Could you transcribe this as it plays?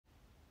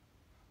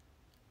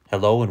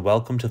Hello and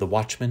welcome to the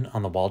Watchmen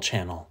on the Wall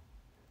channel.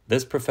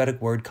 This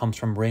prophetic word comes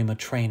from Rhema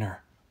Trayner,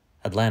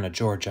 Atlanta,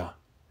 Georgia.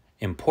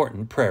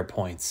 Important prayer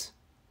points.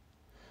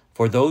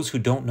 For those who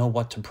don't know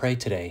what to pray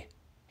today,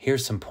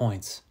 here's some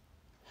points.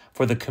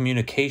 For the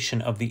communication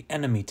of the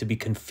enemy to be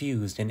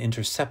confused and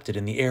intercepted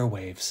in the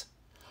airwaves.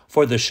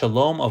 For the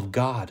shalom of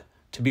God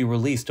to be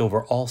released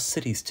over all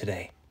cities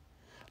today.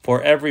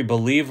 For every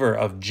believer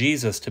of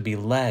Jesus to be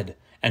led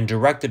and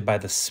directed by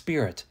the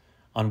Spirit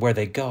on where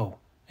they go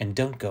and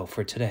don't go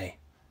for today.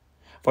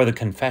 For the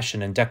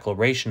confession and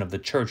declaration of the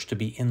church to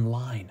be in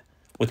line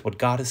with what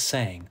God is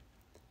saying.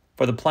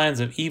 For the plans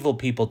of evil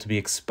people to be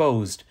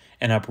exposed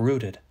and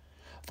uprooted.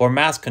 For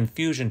mass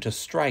confusion to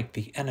strike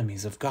the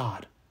enemies of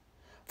God.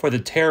 For the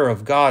terror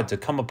of God to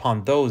come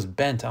upon those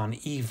bent on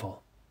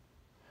evil.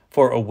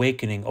 For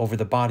awakening over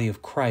the body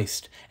of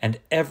Christ and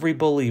every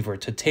believer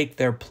to take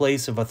their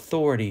place of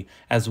authority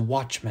as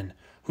watchmen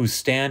who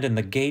stand in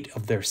the gate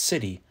of their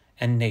city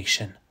and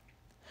nation.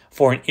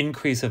 For an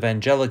increase of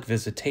angelic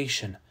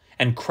visitation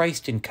and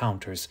Christ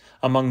encounters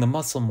among the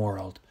Muslim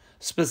world,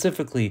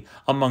 specifically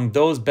among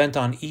those bent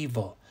on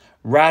evil,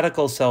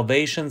 radical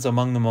salvations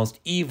among the most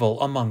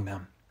evil among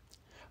them.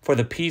 For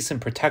the peace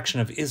and protection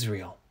of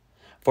Israel,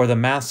 for the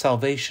mass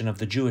salvation of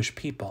the Jewish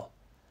people,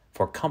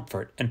 for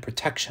comfort and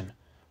protection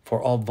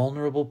for all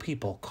vulnerable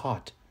people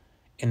caught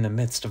in the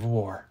midst of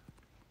war.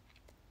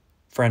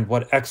 Friend,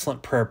 what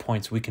excellent prayer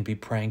points we can be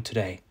praying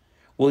today.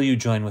 Will you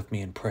join with me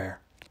in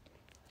prayer?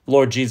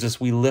 Lord Jesus,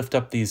 we lift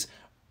up these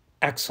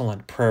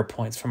excellent prayer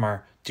points from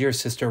our dear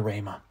sister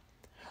Rhema.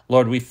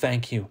 Lord, we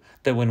thank you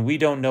that when we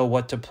don't know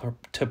what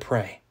to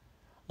pray,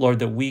 Lord,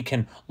 that we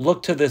can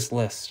look to this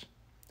list.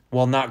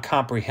 While not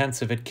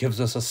comprehensive, it gives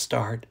us a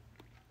start.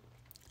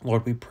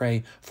 Lord, we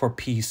pray for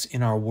peace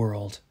in our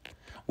world.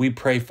 We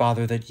pray,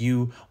 Father, that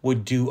you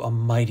would do a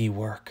mighty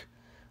work,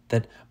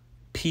 that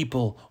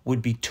people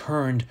would be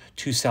turned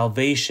to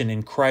salvation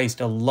in Christ,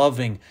 a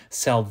loving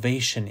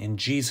salvation in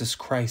Jesus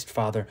Christ,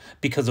 Father,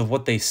 because of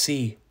what they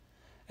see,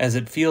 as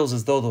it feels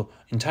as though the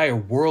entire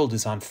world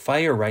is on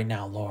fire right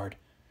now, Lord.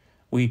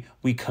 We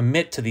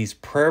commit to these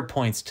prayer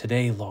points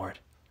today, Lord,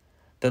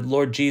 that,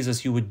 Lord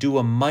Jesus, you would do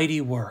a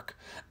mighty work,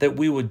 that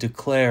we would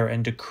declare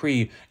and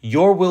decree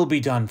your will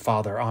be done,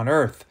 Father, on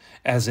earth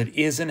as it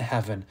is in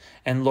heaven.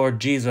 And Lord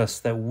Jesus,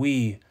 that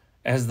we,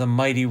 as the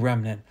mighty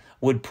remnant,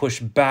 would push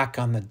back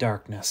on the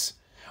darkness,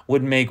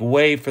 would make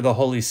way for the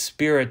Holy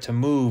Spirit to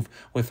move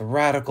with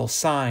radical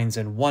signs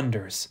and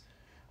wonders.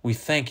 We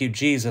thank you,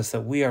 Jesus,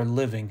 that we are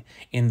living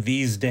in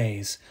these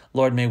days.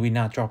 Lord, may we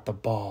not drop the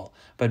ball,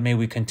 but may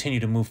we continue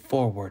to move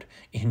forward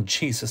in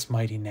Jesus'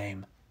 mighty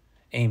name.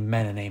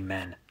 Amen and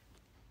amen.